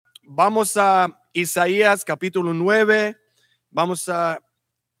vamos a Isaías capítulo 9. Vamos a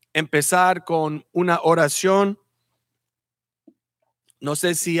empezar con una oración. No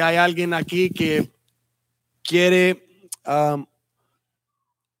sé si hay alguien aquí que quieren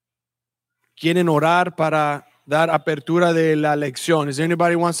orar para dar apertura de la lección. Is there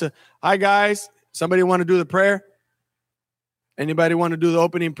anybody wants to? Hi guys, somebody want to do the prayer? Anybody want to do the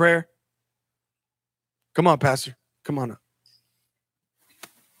opening prayer? Come on, Pastor. Come on up.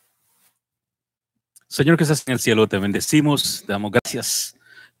 Señor que estás en el cielo, te bendecimos, te damos gracias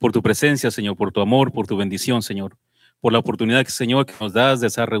por tu presencia, Señor, por tu amor, por tu bendición, Señor, por la oportunidad, Señor, que nos das de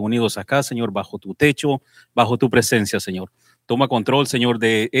estar reunidos acá, Señor, bajo tu techo, bajo tu presencia, Señor. Toma control, Señor,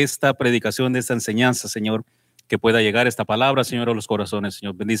 de esta predicación, de esta enseñanza, Señor, que pueda llegar esta palabra, Señor, a los corazones,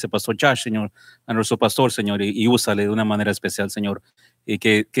 Señor. Bendice Pastor Josh, Señor, a nuestro pastor, Señor, y úsale de una manera especial, Señor, y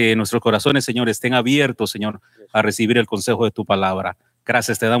que nuestros corazones, Señor, estén abiertos, Señor, a recibir el consejo de tu palabra.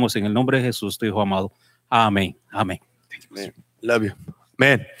 Gracias te damos en el nombre de Jesús, tu Hijo amado. Amén. Amén. Man, love you.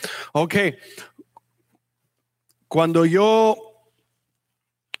 Man. Okay. Cuando yo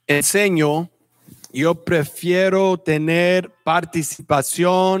enseño, yo prefiero tener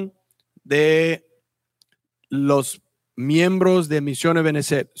participación de los miembros de Misiones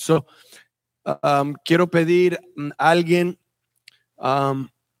Benecer. So, quiero pedir a alguien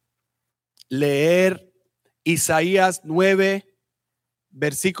leer Isaías 9,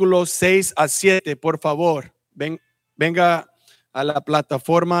 versículos 6 a 7, por favor. Venga a la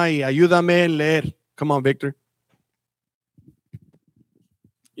plataforma y ayúdame a leer. Come on, Victor.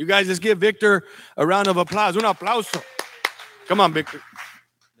 You guys, let's give Victor a round of applause. Un aplauso. Come on, Victor.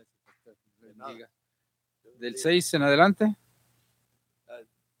 Del 6 en adelante.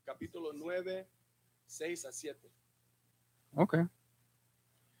 Capítulo 9, 6 a 7. Ok.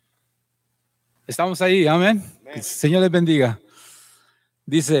 Estamos ahí, amén. Que el Señor les bendiga.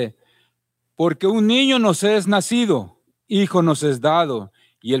 Dice, porque un niño nos es nacido, hijo nos es dado,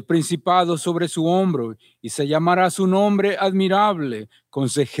 y el principado sobre su hombro, y se llamará su nombre admirable,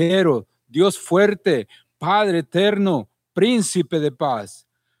 consejero, Dios fuerte, Padre eterno, príncipe de paz.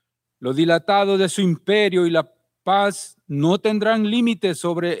 Lo dilatado de su imperio y la paz no tendrán límite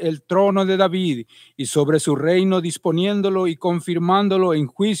sobre el trono de David y sobre su reino, disponiéndolo y confirmándolo en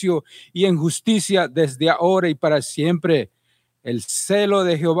juicio y en justicia desde ahora y para siempre. El celo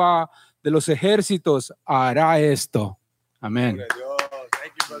de Jehová de los ejércitos hará esto. Amén.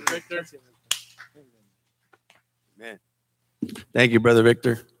 Thank you, Brother Victor. Amen. Thank you, Brother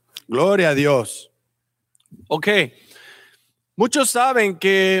Victor. Gloria a Dios. Ok. Muchos saben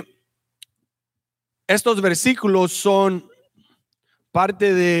que estos versículos son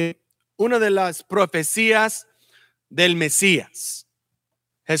parte de una de las profecías del Mesías,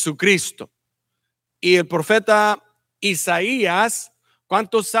 Jesucristo. Y el profeta Isaías,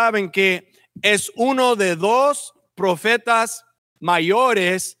 ¿cuántos saben que es uno de dos profetas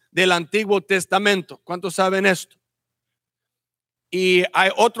mayores del Antiguo Testamento? ¿Cuántos saben esto? Y hay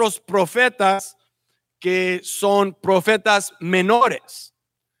otros profetas que son profetas menores.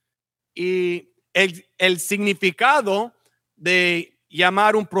 Y el significado de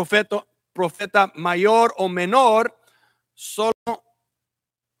llamar un profeta mayor o menor solo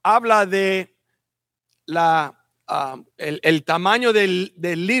habla de el tamaño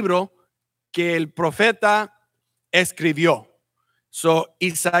del libro que el profeta escribió. So,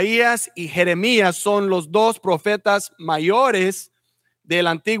 Isaías y Jeremías son los dos profetas mayores del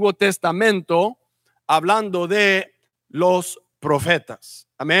Antiguo Testamento, hablando de los profetas.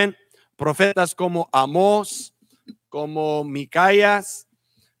 Amén. Profetas como Amós, como Micaías,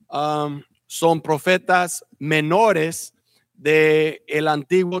 son profetas menores del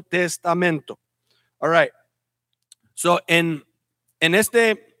Antiguo Testamento. All right. So, en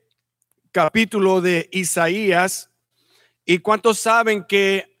este capítulo de Isaías, ¿y cuántos saben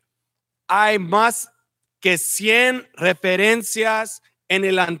que hay más que 100 referencias en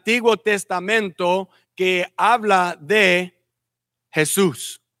el Antiguo Testamento que habla de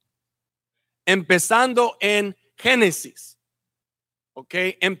Jesús? Empezando en Génesis. Ok,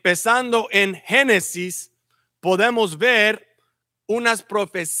 empezando en Génesis, podemos ver unas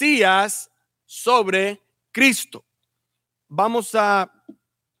profecías sobre Cristo. Vamos a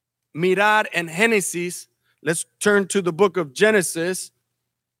mirar en Génesis. Let's turn to the book of Genesis,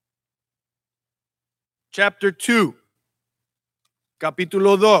 chapter 2,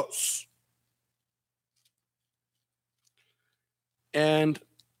 capítulo 2. And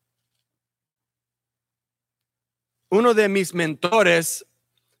uno de mis mentores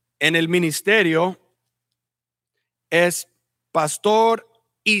en el ministerio es Pastor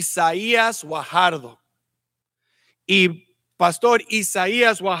Isaías Guajardo. Y pastor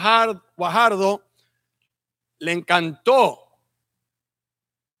Isaías Guajardo le encantó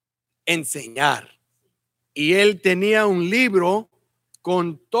enseñar. Y él tenía un libro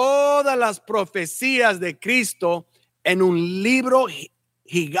con todas las profecías de Cristo en un libro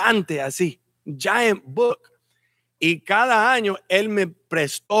gigante así, giant book. Y cada año él me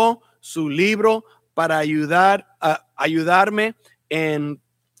prestó su libro para ayudarme en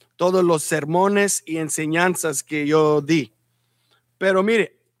todos los sermones y enseñanzas que yo di. Pero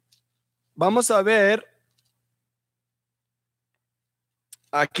mire, vamos a ver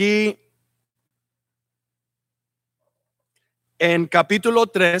aquí en capítulo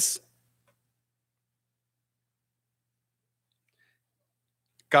 3,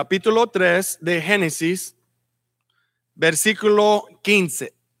 de Génesis, versículo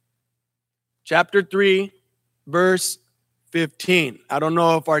 15. Chapter 3, verse 15. I don't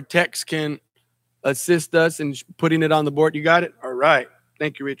know if our text can assist us in putting it on the board. You got it? All right.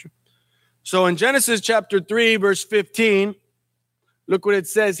 Thank you, Richard. So in Genesis chapter 3, verse 15, look what it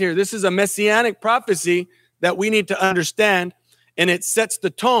says here. This is a messianic prophecy that we need to understand, and it sets the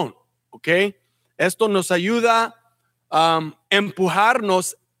tone, okay? Esto nos ayuda a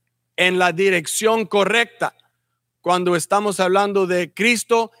empujarnos en la dirección correcta cuando estamos hablando de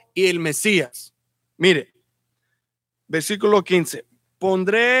Cristo y el Mesías. Mire, versículo 15.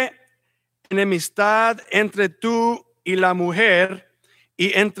 Pondré enemistad entre tú y la mujer,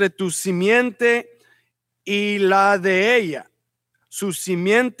 y entre tu simiente y la de ella. Su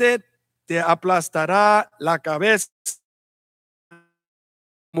simiente te aplastará la cabeza,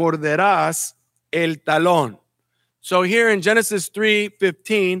 morderás el talón. So here in Genesis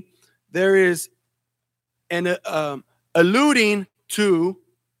 3:15, there is an alluding to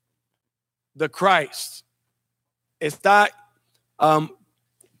the Christ. Está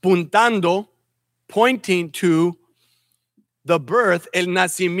pointing to the birth, el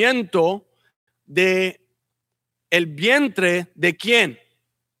nacimiento de el vientre de quién?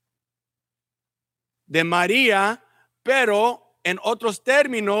 De María, pero en otros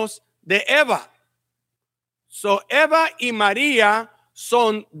términos de Eva. So Eva y María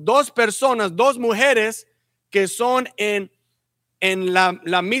son dos personas, dos mujeres que son en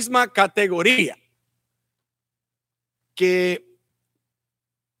la misma categoría, que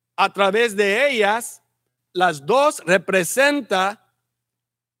a través de ellas, las dos representa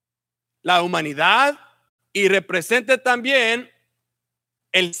la humanidad y representa también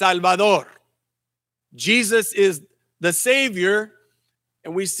el Salvador. Jesus is the Savior,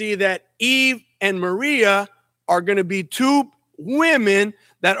 and we see that Eve and Maria are going to be two women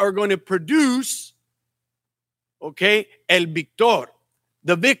that are going to produce, okay, el victor,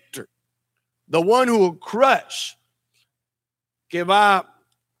 the victor, the one who will crush, que va,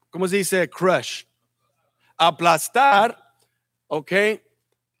 ¿cómo se dice crush? Aplastar, okay,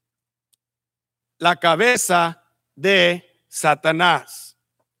 la cabeza de Satanás.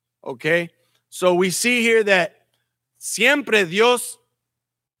 Okay, so we see here that siempre Dios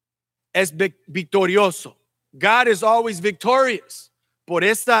es victorioso. God is always victorious. Por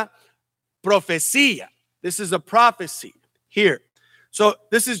esta profecía. This is a prophecy here. So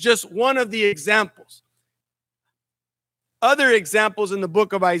this is just one of the examples. Other examples in the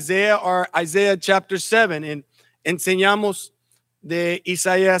book of Isaiah are Isaiah chapter 7. And enseñamos de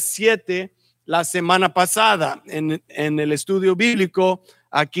Isaías 7 la semana pasada en el estudio bíblico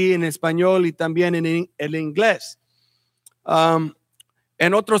aquí en español y también en el inglés.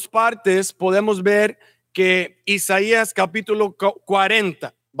 En otras partes podemos ver que Isaías capítulo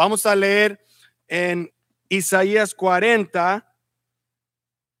 40. Vamos a leer en Isaías 40,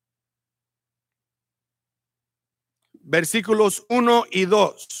 versículos 1 y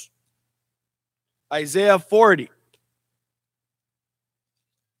 2. Isaiah 40.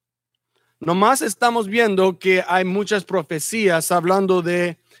 Nomás estamos viendo que hay muchas profecías hablando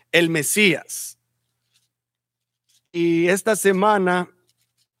de el Mesías. Y esta semana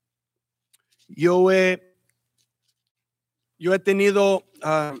yo he tenido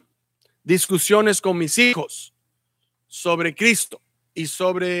discusiones con mis hijos sobre Cristo y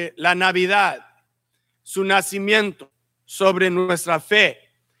sobre la Navidad, su nacimiento, sobre nuestra fe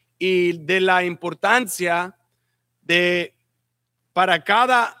y de la importancia de para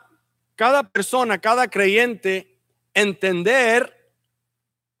cada persona, cada creyente entender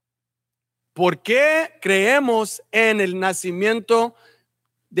por qué creemos en el nacimiento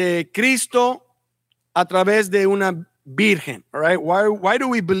de Cristo a través de una virgen. All right? Why do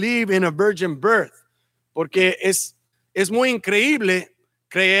we believe in a virgin birth? Porque es muy increíble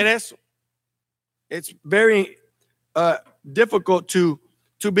creer eso. It's very difficult to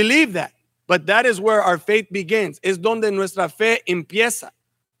believe that. But that is where our faith begins. Es donde nuestra fe empieza.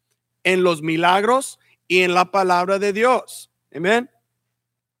 En los milagros y en la palabra de Dios. Amen.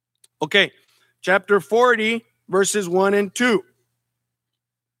 Okay. Chapter 40, verses 1 and 2.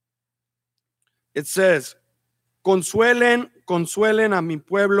 It says, consuelen a mi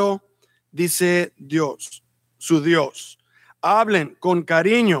pueblo, dice Dios, su Dios. Hablen con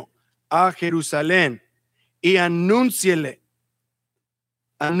cariño a Jerusalén y anúncienle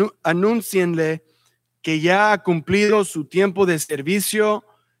que ya ha cumplido su tiempo de servicio,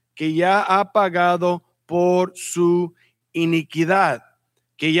 que ya ha pagado por su iniquidad,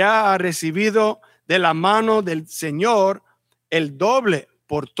 que ya ha recibido de la mano del Señor el doble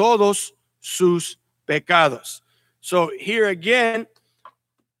por todos sus pecados. So here again,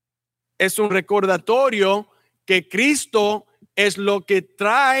 es un recordatorio que Cristo es lo que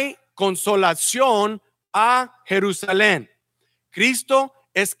trae consolación a Jerusalén. Cristo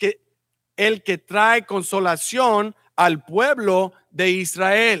es el que trae consolación al pueblo de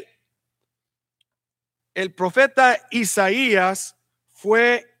Israel. El profeta Isaías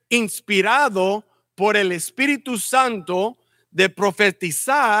fue inspirado por el Espíritu Santo de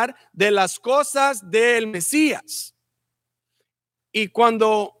profetizar de las cosas del Mesías. Y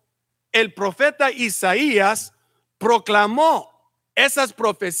cuando el profeta Isaías proclamó esas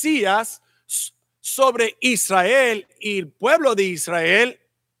profecías sobre Israel y el pueblo de Israel,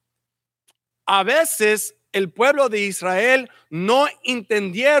 a veces el pueblo de Israel no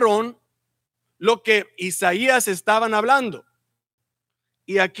entendieron lo que Isaías estaban hablando.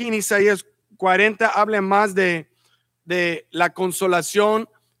 Y aquí en Isaías 40 habla más de la consolación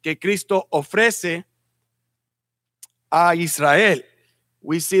que Cristo ofrece a Israel.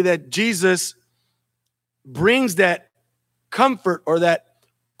 We see that Jesus brings that comfort or that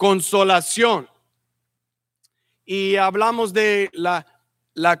consolación. Y hablamos de la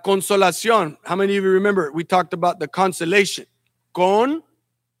consolación. How many of you remember we talked about the consolation? Con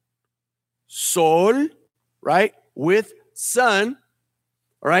sol, right? With sun,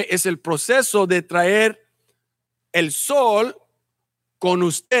 right? Es el proceso de traer el sol con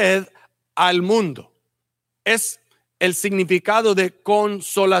usted al mundo. Es el significado de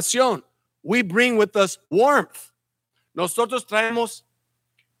consolación. We bring with us warmth. Nosotros traemos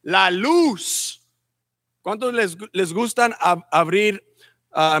la luz. ¿Cuántos les gustan abrir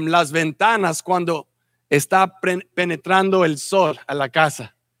las ventanas cuando está penetrando el sol a la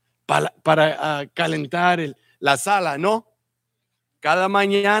casa para calentar la sala, no? Cada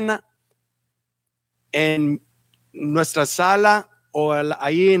mañana en nuestra sala o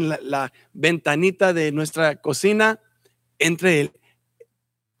ahí en la ventanita de nuestra cocina entre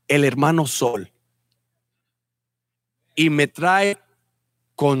el hermano sol y me trae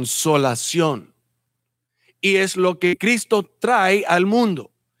consolación. Y es lo que Cristo trae al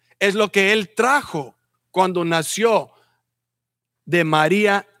mundo. Es lo que Él trajo cuando nació de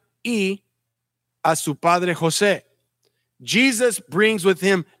María y a su padre José. Jesus brings with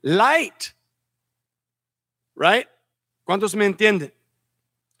him light. Right? ¿Cuántos me entienden?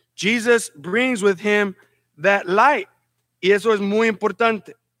 Jesus brings with him that light. Y eso es muy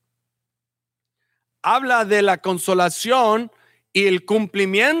importante. Habla de la consolación y el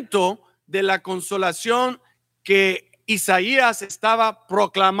cumplimiento de la consolación que Isaías estaba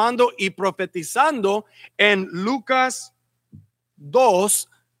proclamando y profetizando en Lucas 2,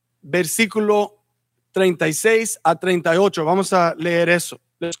 versículo 36 a 38. Vamos a leer eso.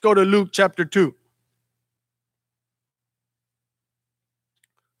 Let's go to Luke chapter 2.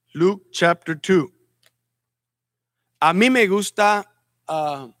 Luke chapter 2. A mí me gusta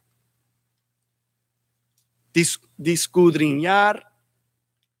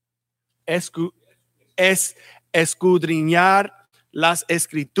escudriñar las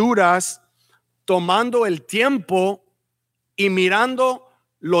escrituras, tomando el tiempo y mirando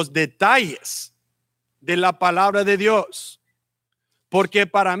los detalles de la palabra de Dios, porque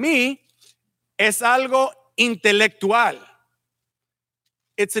para mí es algo intelectual.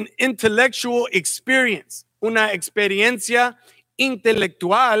 It's an intellectual experience, una experiencia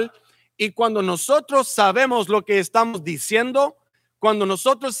intelectual. Y cuando nosotros sabemos lo que estamos diciendo, cuando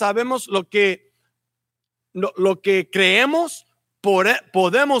nosotros sabemos lo que creemos,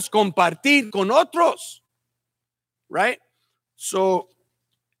 podemos compartir con otros. Right? So,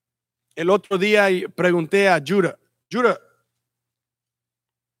 el otro día pregunté a Judah,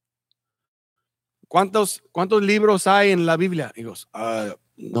 ¿cuántos libros hay en la Biblia? Y digo,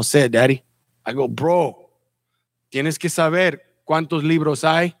 no sé, Daddy. I go, bro, tienes que saber cuántos libros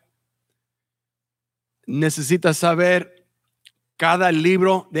hay. Necesitas saber cada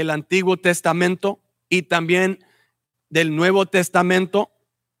libro del Antiguo Testamento y también del Nuevo Testamento.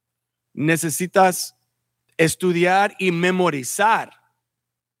 necesitas estudiar y memorizar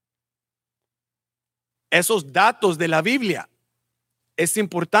esos datos de la Biblia. Es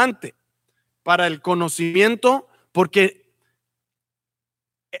importante para el conocimiento, porque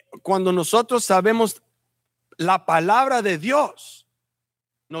cuando nosotros sabemos la palabra de Dios,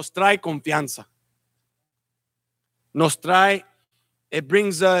 nos trae confianza. Nos trae, it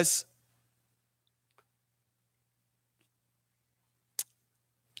brings us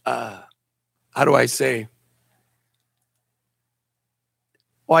how do I say?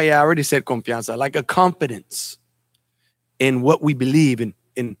 Oh yeah, I already said confianza, like a confidence in what we believe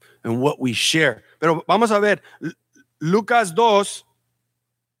in what we share. Pero vamos a ver Lucas 2,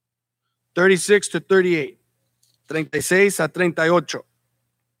 36 to 38, 36 a 38.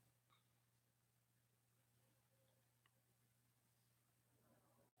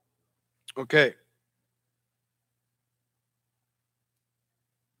 Okay.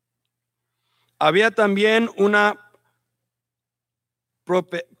 Había también una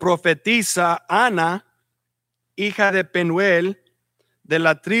profetisa, Ana, hija de Penuel, de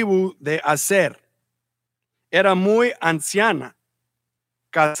la tribu de Aser. Era muy anciana,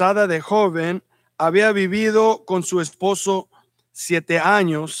 casada de joven, había vivido con su esposo 7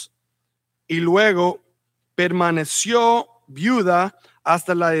 años y luego permaneció viuda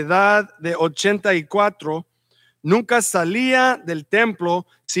hasta la edad de 84. Nunca salía del templo,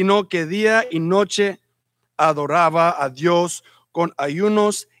 sino que día y noche adoraba a Dios con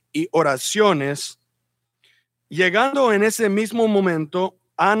ayunos y oraciones. Llegando en ese mismo momento,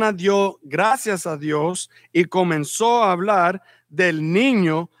 Ana dio gracias a Dios y comenzó a hablar del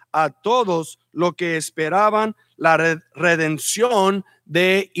niño a todos los que esperaban la redención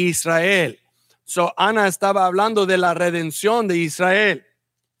de Israel. So Ana estaba hablando de la redención de Israel.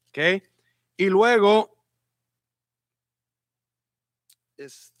 Okay? Y luego,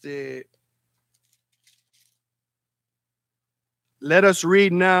 let us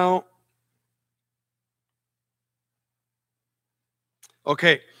read now.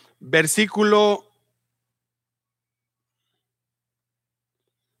 Okay, versículo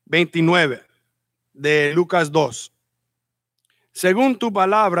 29 de Lucas 2. Según tu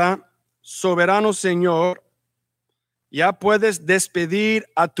palabra, soberano Señor, ya puedes despedir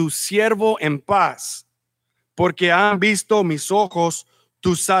a tu siervo en paz, porque han visto mis ojos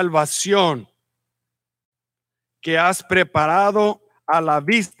tu salvación, que has preparado a la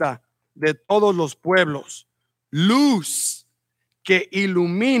vista de todos los pueblos, luz que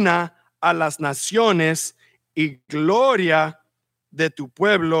ilumina a las naciones y gloria de tu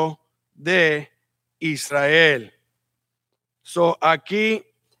pueblo de Israel. So aquí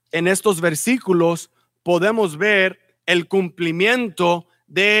en estos versículos podemos ver el cumplimiento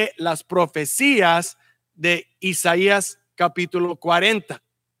de las profecías de Isaías capítulo 40.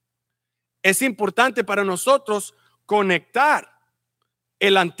 Es importante para nosotros conectar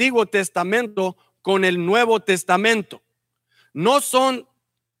el Antiguo Testamento con el Nuevo Testamento. No son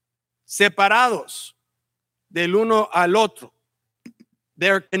separados del uno al otro.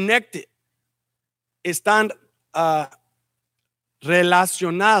 They're connected. Están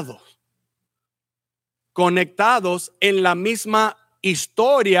relacionados, conectados en la misma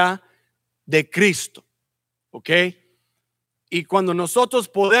historia de Cristo. ¿Ok? Y cuando nosotros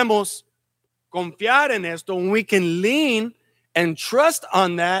podemos confiar en esto, we can lean and trust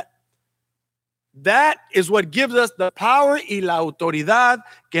on that. That is what gives us the power y la autoridad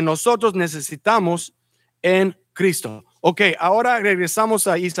que nosotros necesitamos en Cristo. Ok, ahora regresamos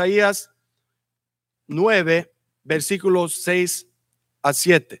a Isaías 9, versículos 6 a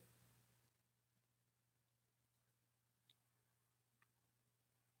 7.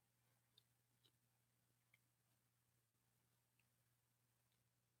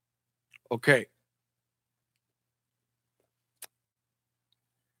 Ok.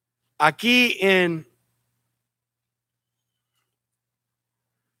 Aquí en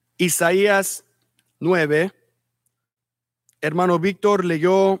Isaías 9, hermano Víctor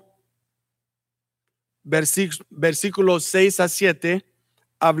leyó versículos 6 a 7,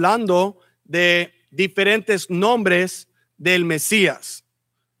 hablando de diferentes nombres del Mesías.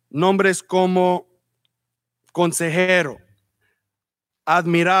 Nombres como consejero,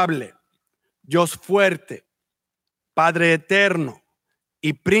 admirable, Dios fuerte, Padre eterno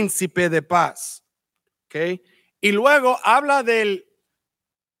y príncipe de paz. ¿Okay? Y luego habla del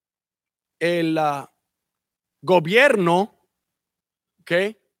gobierno,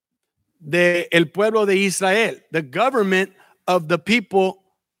 ¿okay?, del pueblo de Israel, the government of the people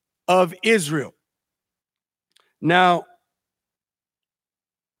of Israel. Now,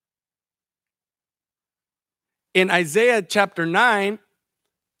 in Isaiah chapter 9,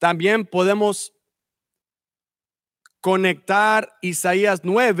 también podemos conectar Isaías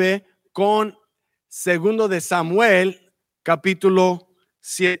 9 con 2 de Samuel, capítulo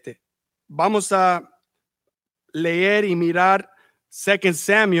 7. Vamos a leer y mirar 2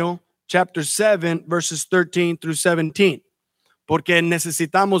 Samuel, chapter 7, verses 13 through 17, porque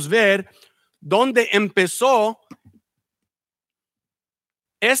necesitamos ver dónde empezó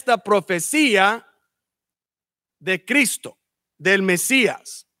esta profecía de Cristo, del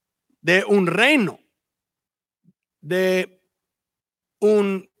Mesías, de un reino, de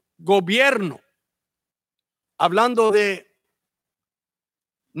un gobierno, hablando de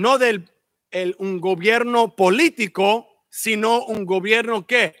no del un gobierno político, sino un gobierno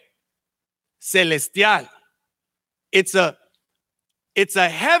que celestial. It's a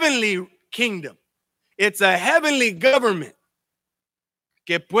heavenly kingdom. It's a heavenly government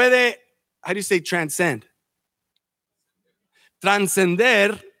que puede, how do you say transcend?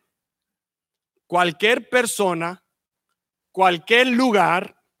 Transcender cualquier persona, cualquier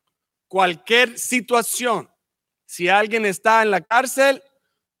lugar, cualquier situación. Si alguien está en la cárcel,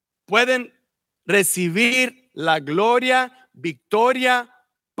 pueden recibir la gloria, victoria,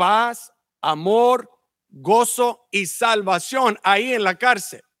 paz, amor, gozo y salvación ahí en la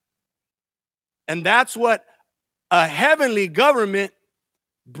cárcel. And that's what a heavenly government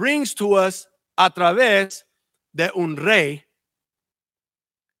brings to us a través de un rey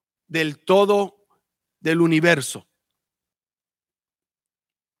del todo del universo.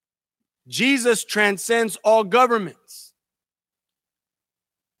 Jesus transcends all governments.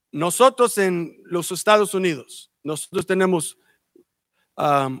 Nosotros en los Estados Unidos, nosotros tenemos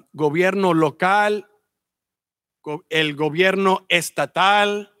gobierno local, el gobierno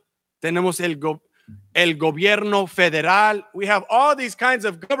estatal, tenemos el gobierno federal. We have all these kinds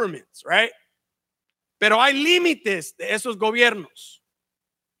of governments, right? Pero hay límites de esos gobiernos.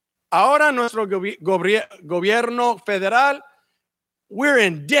 Ahora nuestro gobierno federal, we're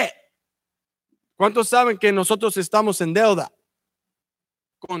in debt. ¿Cuántos saben que nosotros estamos en deuda?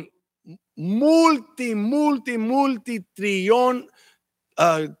 Con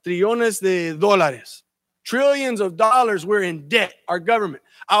trillones de dólares. Trillions of dollars, we're in debt, our government.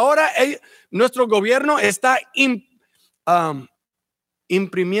 Ahora nuestro gobierno está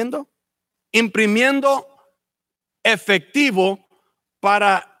imprimiendo efectivo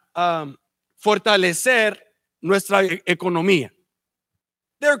para fortalecer nuestra economía.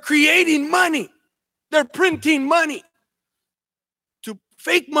 They're creating money. They're printing money. To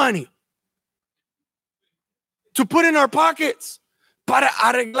fake money. To put in our pockets. Para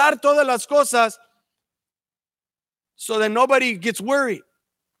arreglar todas las cosas. So that nobody gets worried.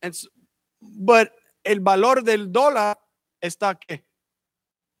 But el valor del dólar está ¿qué?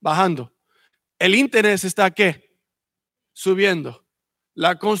 Bajando. El interés está ¿qué? Subiendo.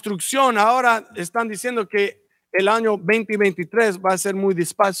 La construcción ahora están diciendo que el año 2023 va a ser muy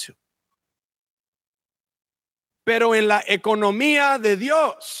despacio. Pero en la economía de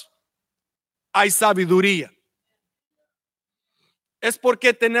Dios hay sabiduría. Es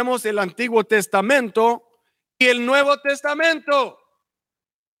porque tenemos el Antiguo Testamento y el Nuevo Testamento.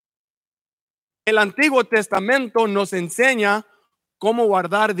 El Antiguo Testamento nos enseña cómo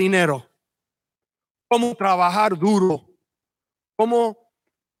guardar dinero, cómo trabajar duro, cómo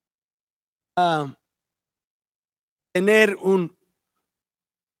tener un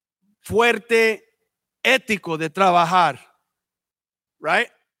fuerte ético de trabajar, right?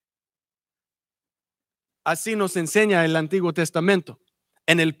 Así nos enseña el Antiguo Testamento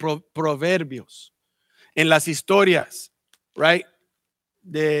en el Proverbios, en las historias, right?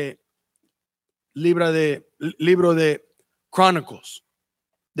 De libro de Chronicles,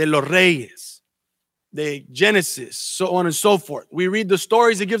 de los reyes, de Genesis, so on and so forth. We read the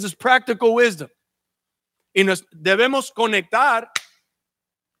stories, it gives us practical wisdom. Y nos debemos conectar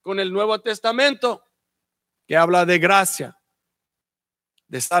con el Nuevo Testamento, que habla de gracia,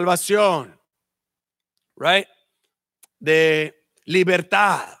 de salvación, right? De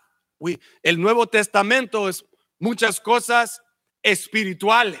libertad. El Nuevo Testamento es muchas cosas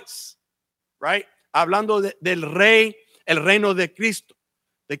espirituales, right? Hablando del rey, el reino de Cristo,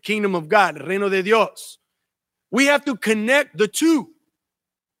 the kingdom of God, el reino de Dios. We have to connect the two,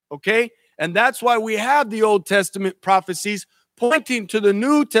 okay? And that's why we have the Old Testament prophecies pointing to the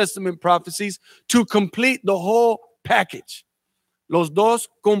New Testament prophecies to complete the whole package. Los dos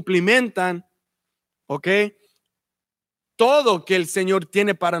complementan, okay, todo que el Señor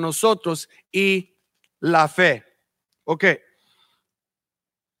tiene para nosotros y la fe. Okay.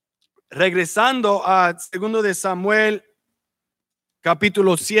 Regresando a 2 de Samuel,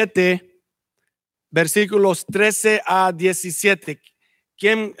 capítulo 7, versículos 13 a 17.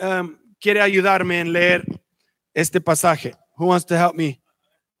 ¿Quién quiere ayudarme en leer este pasaje? Who wants to help me?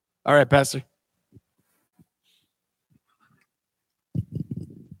 All right, Pastor.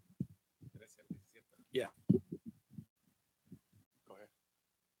 Yeah.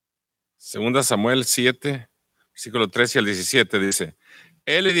 Segunda Samuel 7, versículo 13 al 17 dice: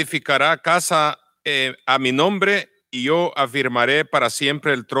 Él edificará casa a mi nombre y yo afirmaré para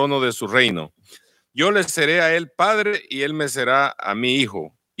siempre el trono de su reino. Yo le seré a él padre y él me será a mi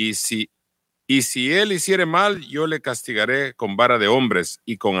hijo. Y si él hiciere mal, yo le castigaré con vara de hombres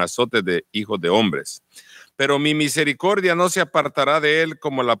y con azotes de hijos de hombres. Pero mi misericordia no se apartará de él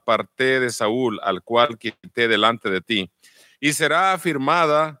como la aparté de Saúl, al cual quité delante de ti. Y será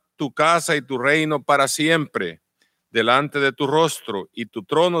afirmada tu casa y tu reino para siempre delante de tu rostro, y tu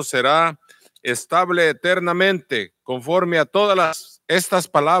trono será estable eternamente, conforme a todas estas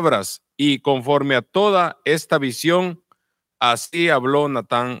palabras y conforme a toda esta visión. Así habló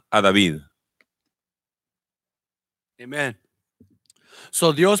Natán a David. Amen.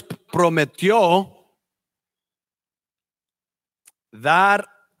 So Dios prometió dar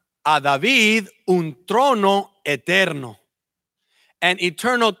a David un trono eterno. An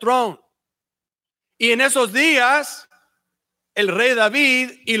eternal throne. Y en esos días, el rey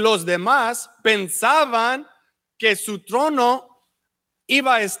David y los demás pensaban que su trono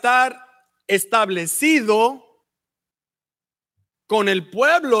iba a estar establecido con el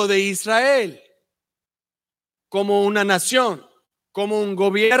pueblo de Israel, como una nación, como un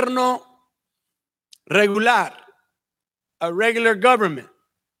gobierno regular, a regular government.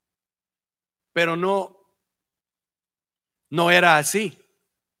 Pero no era así.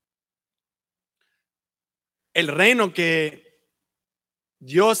 El reino que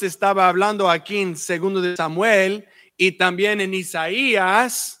Dios estaba hablando aquí en 2 de Samuel y también en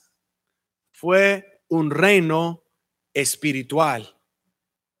Isaías fue un reino espiritual.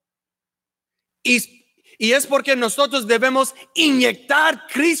 Y es porque nosotros debemos inyectar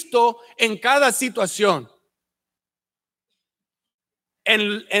Cristo en cada situación.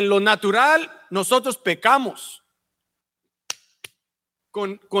 En lo natural, nosotros pecamos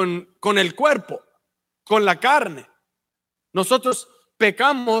con el cuerpo, con la carne. Nosotros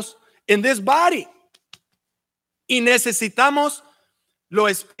pecamos en this body y necesitamos lo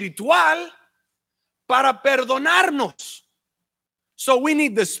espiritual para perdonarnos. So we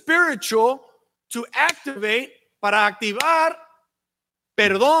need the spiritual to activate, para activar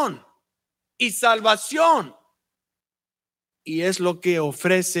perdón y salvación. Y es lo que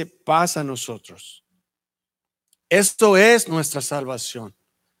ofrece paz a nosotros. Esto es nuestra salvación.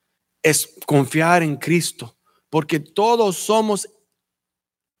 Es confiar en Cristo, porque todos somos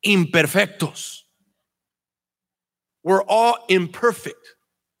imperfectos. We're all imperfect.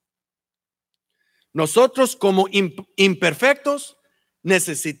 Nosotros como imperfectos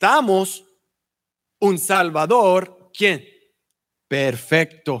necesitamos un Salvador, ¿quién?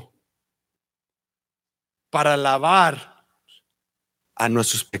 Perfecto, para lavar a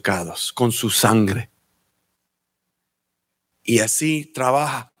nuestros pecados con su sangre. Y así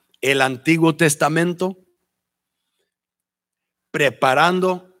trabaja el Antiguo Testamento,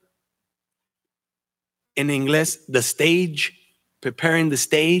 preparando, en inglés, the stage, preparing the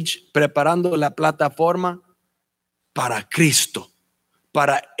stage, preparando la plataforma para Cristo,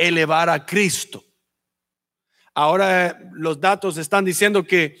 para elevar a Cristo. Ahora los datos están diciendo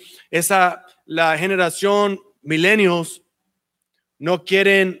que la generación millennials no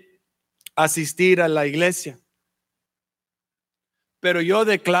quieren asistir a la iglesia. Pero yo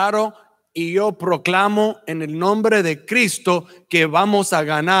declaro y yo proclamo en el nombre de Cristo que vamos a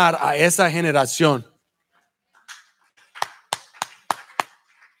ganar a esa generación.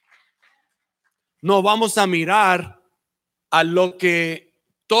 No vamos a mirar a lo que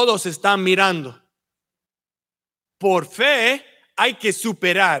todos están mirando. Por fe hay que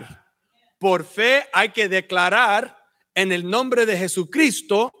superar. Por fe hay que declarar en el nombre de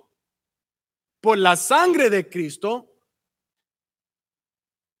Jesucristo, por la sangre de Cristo,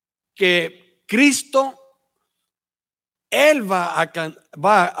 que Cristo, Él va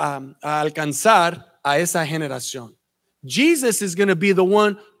a alcanzar a esa generación. Jesus is going to be the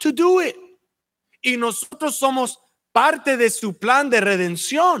one to do it. Y nosotros somos parte de su plan de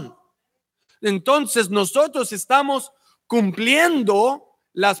redención. Entonces nosotros estamos cumpliendo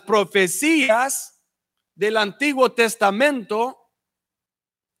las profecías del Antiguo Testamento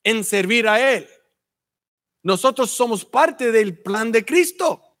en servir a Él. Nosotros somos parte del plan de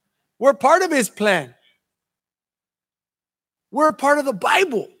Cristo. We're part of His plan. We're part of the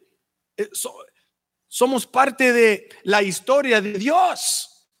Bible. Somos parte de la historia de Dios.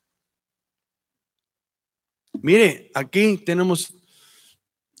 Mire, aquí tenemos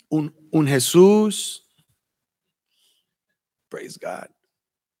un Jesús. Praise God.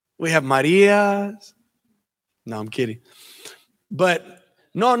 We have Marías. No, I'm kidding. But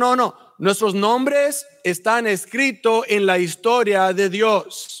no. Nuestros nombres están escritos en la historia de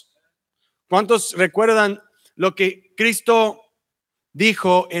Dios. ¿Cuántos recuerdan lo que Cristo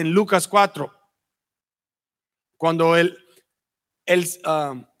dijo en Lucas 4? Cuando él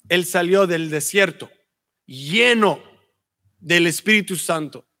salió del desierto lleno del Espíritu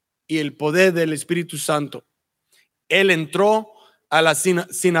Santo y el poder del Espíritu Santo. Él entró a la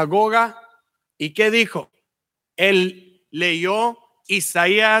sinagoga y ¿qué dijo? Él leyó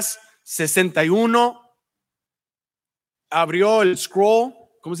Isaías 61, abrió el scroll,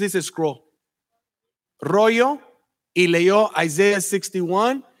 ¿cómo se dice scroll? Rollo, y leyó Isaiah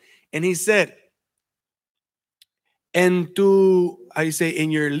 61, and he said, how do you say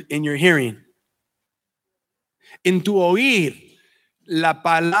in your hearing? En tu oír, la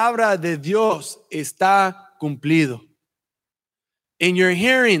palabra de Dios está cumplido. In your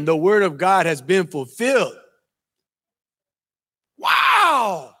hearing, the word of God has been fulfilled.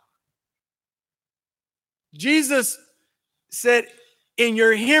 Wow! Jesus said, in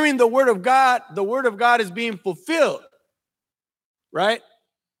your hearing the word of God is being fulfilled. Right?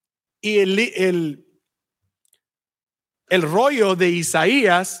 Y el rollo de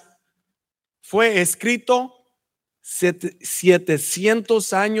Isaías fue escrito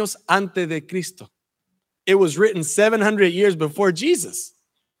 700 años antes de Cristo. It was written 700 years before Jesus.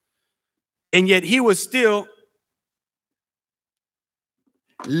 And yet he was still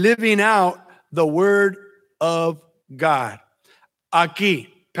living out the word of God. Aquí,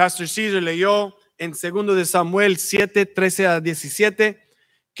 Pastor Caesar leyó en 2 de Samuel 7, 13 a 17,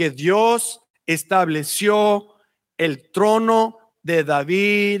 que Dios estableció el trono de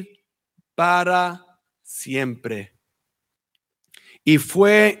David para siempre. Y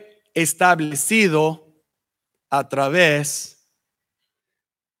fue establecido a través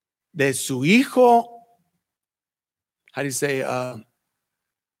de su hijo, how do you say,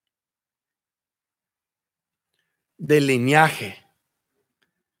 de linaje,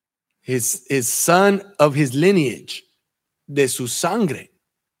 his son of his lineage, de su sangre.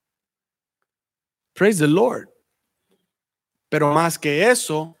 Praise the Lord. Pero más que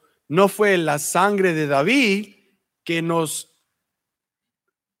eso, no fue la sangre de David que nos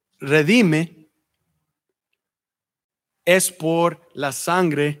redime, es por la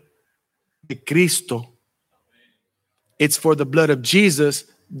sangre de Cristo. It's for the blood of Jesus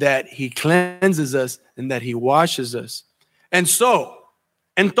that he cleanses us and that he washes us. And so,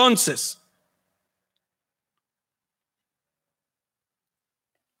 entonces,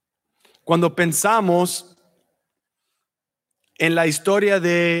 cuando pensamos en la historia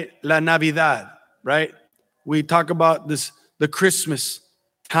de la Navidad, right? We talk about this, the Christmas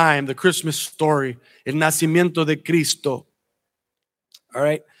time, the Christmas story, el nacimiento de Cristo. All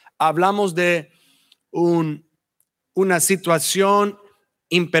right? Hablamos de una situación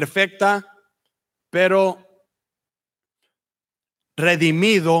imperfecta, pero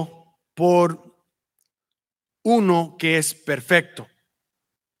redimido por uno que es perfecto.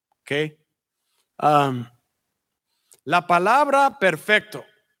 Okay? La palabra perfecto,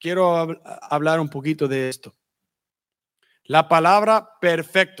 quiero hablar un poquito de esto. La palabra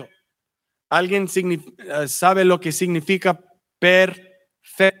perfecto. ¿Alguien sabe lo que significa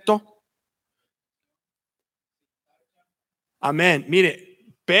perfecto? Amén.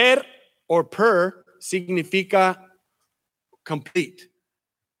 Mire, per significa complete,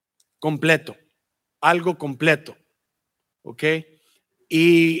 completo, algo completo. ¿Ok?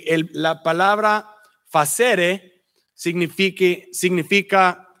 Y la palabra facere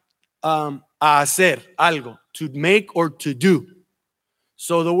significa a hacer algo, to make or to do.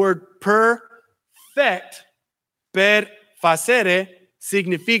 So the word perfect, per facere,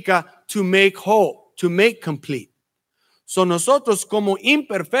 significa to make whole, to make complete. So nosotros como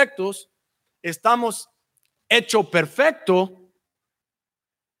imperfectos estamos hecho perfecto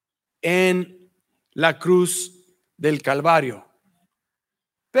en la cruz del Calvario.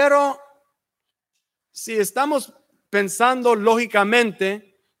 Pero si estamos pensando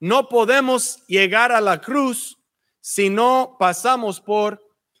lógicamente, no podemos llegar a la cruz si no pasamos por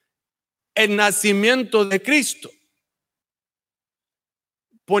el nacimiento de Cristo,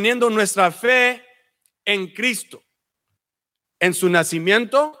 poniendo nuestra fe en Cristo, en su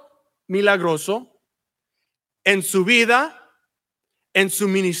nacimiento milagroso, en su vida, en su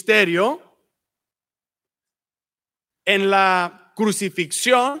ministerio, en la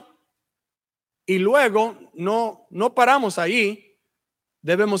crucifixión, y luego no paramos ahí.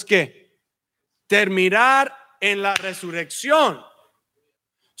 Debemos ¿qué? Terminar en la resurrección.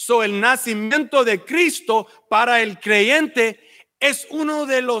 So, el nacimiento de Cristo para el creyente es uno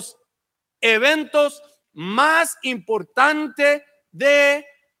de los eventos más importantes de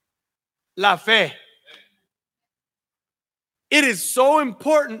la fe. It is so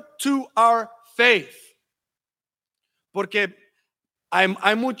important to our faith. Porque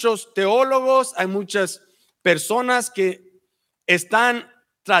hay muchos teólogos, hay muchas personas que están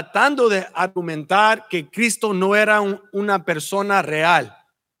tratando de argumentar que Cristo no era una persona real.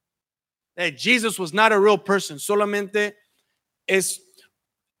 That Jesus was not a real person, solamente es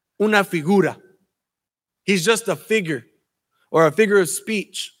una figura. He's just a figure or a figure of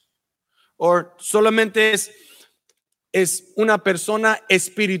speech. Or solamente es una persona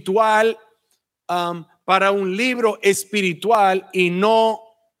espiritual para un libro espiritual y no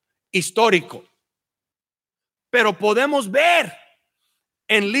histórico. Pero podemos ver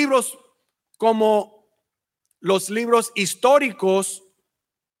en libros como los libros históricos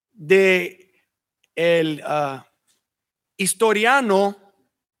de el historiano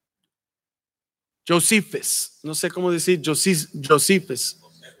Josephus, no sé cómo decir Josephus.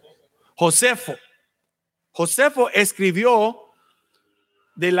 Josefo escribió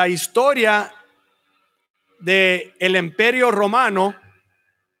de la historia del Imperio Romano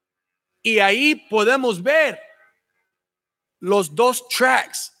y ahí podemos ver los dos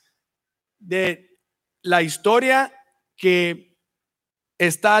tracks de la historia que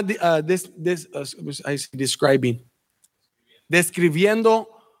está describiendo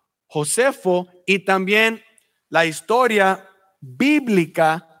Josefo y también la historia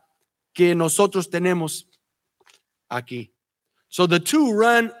bíblica que nosotros tenemos aquí. So the two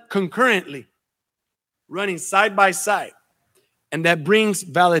run concurrently, running side by side. And that brings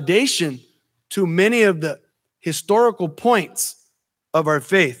validation to many of the historical points of our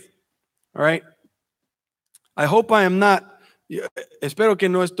faith. All right. I hope I am not, espero que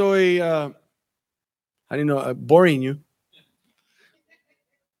no estoy, boring you.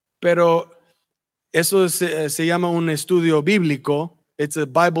 Pero eso se llama un estudio bíblico. It's a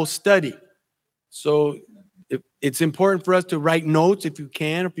Bible study. So it's important for us to write notes if you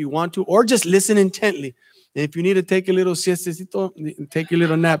can, if you want to, or just listen intently. And if you need to take a little siestecito, take a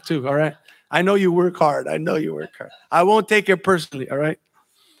little nap too, all right? I know you work hard. I won't take it personally, all right?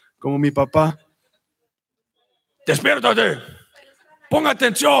 Como mi papá. Despiértate. Ponga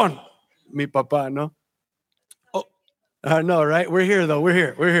atención. Mi papá, ¿no? Oh, no, right? We're here, though. We're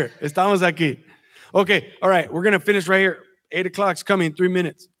here. Estamos aquí. Okay, all right. We're going to finish right here. 8 o'clock's coming, 3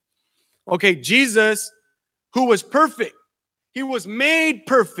 minutes. Okay, Jesus, who was perfect, he was made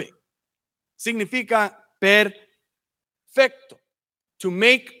perfect. Significa perfecto. To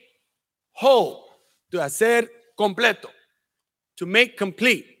make whole. To hacer completo. To make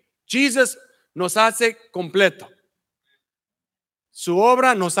complete. Jesus nos hace completo. Su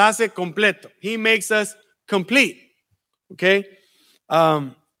obra nos hace completo. He makes us complete. Okay?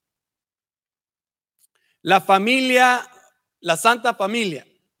 La familia, la Santa Familia,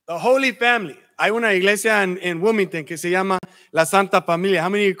 the Holy Family. Hay una iglesia en Wilmington que se llama la Santa Familia.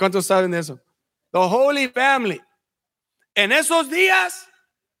 ¿Cuántos saben de eso? The Holy Family. En esos días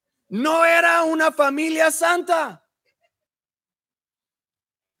no era una familia santa.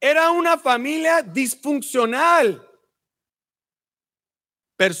 Era una familia disfuncional.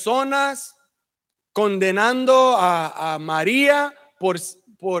 Personas condenando a María por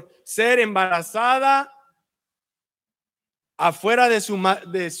ser embarazada afuera de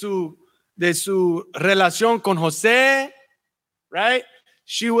su relación con José, right?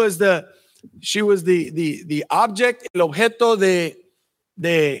 She was the object, el objeto de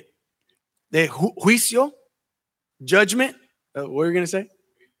juicio, judgment. What are you going to say?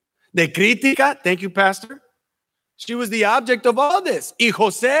 De crítica. Thank you, Pastor. She was the object of all this. Y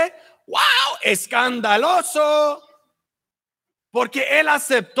José, wow, escandaloso, porque él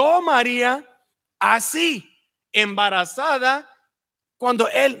aceptó a María así, embarazada, cuando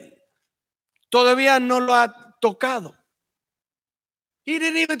él todavía no lo ha tocado. He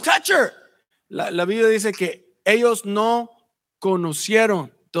didn't even touch her. La Biblia dice que ellos no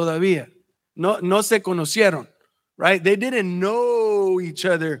conocieron todavía. No se conocieron. Right? They didn't know each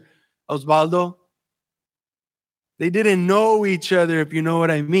other, Osvaldo. They didn't know each other, if you know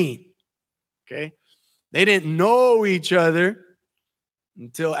what I mean. Okay? They didn't know each other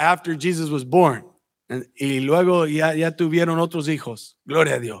until after Jesus was born. Y luego ya tuvieron otros hijos.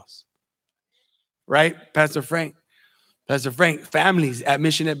 Gloria a Dios. Right? Pastor Frank, families at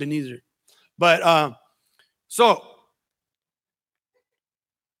Mission Ebenezer. But, so,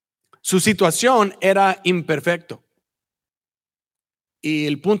 su situación era imperfecto. Y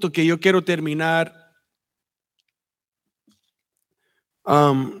el punto que yo quiero terminar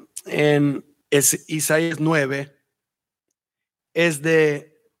en Isaías 9 es de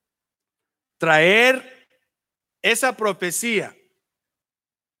traer esa profecía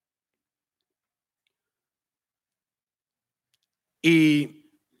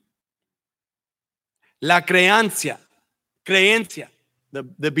y la creencia,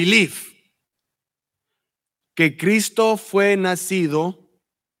 the belief que Cristo fue nacido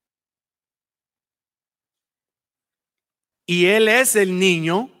y Él es el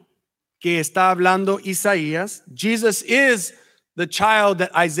niño que está hablando Isaías. Jesus is the child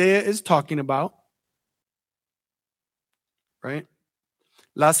that Isaiah is talking about. Right?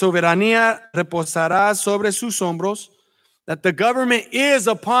 La soberanía reposará sobre sus hombros. That the government is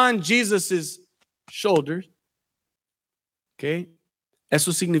upon Jesus's shoulders. Okay?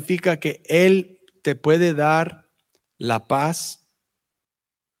 Eso significa que Él te puede dar la paz,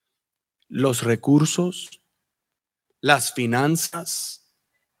 los recursos, las finanzas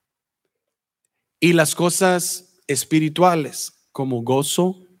y las cosas espirituales como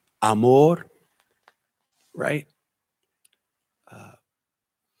gozo, amor, right?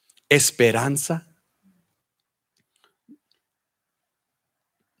 Esperanza.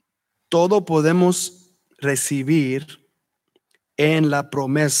 Todo podemos recibir en la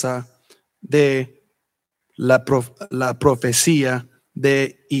promesa de la profecía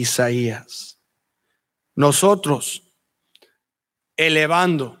de Isaías. Nosotros,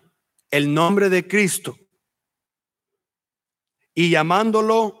 elevando el nombre de Cristo y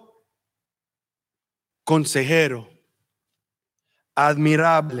llamándolo consejero,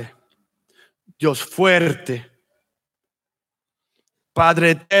 admirable, Dios fuerte,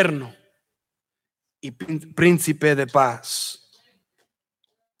 Padre eterno y príncipe de paz.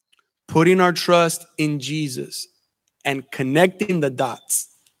 Putting our trust in Jesus and connecting the dots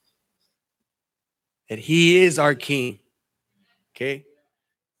that He is our King. Okay?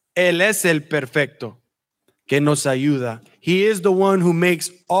 Él es el perfecto que nos ayuda. He is the one who makes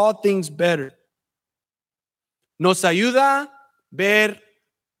all things better. Nos ayuda a ver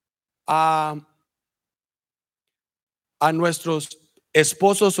a nuestros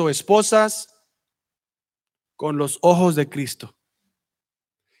esposos o esposas con los ojos de Cristo.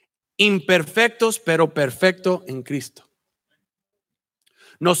 Imperfectos, pero perfecto en Cristo.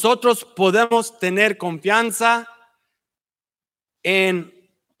 Nosotros podemos tener confianza en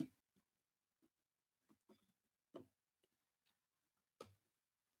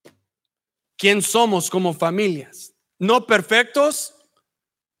quién somos como familias. No perfectos,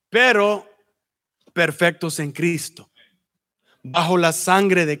 pero perfectos en Cristo. Bajo la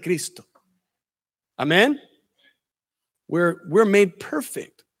sangre de Cristo. Amén. We're made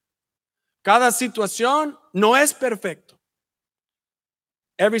perfect. Cada situación no es perfecto.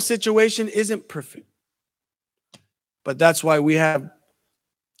 Every situation isn't perfect. But that's why we have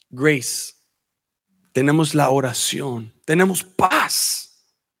grace. Tenemos la oración. Tenemos paz.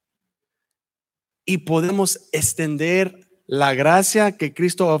 Y podemos extender la gracia que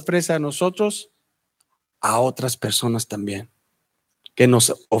Cristo ofrece a nosotros a otras personas también que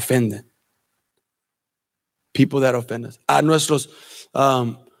nos ofenden. People that offend us. A nuestros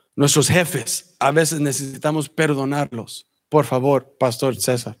jefes, a veces necesitamos perdonarlos. Por favor, Pastor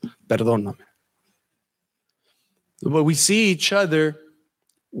César, perdóname. But we see each other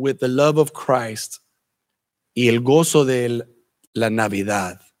with the love of Christ y el gozo de la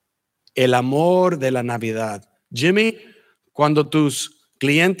Navidad, el amor de la Navidad. Jimmy, cuando tus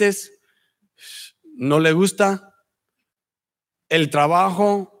clientes no le gusta el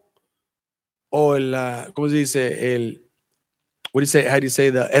trabajo o ¿cómo se dice? How do you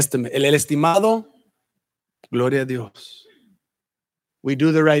say the estimate? El estimado, gloria a Dios. We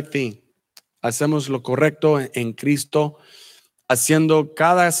do the right thing. Hacemos lo correcto en Cristo, haciendo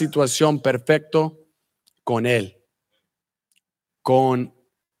cada situación perfecto con Él. Con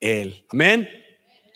Él. Amén.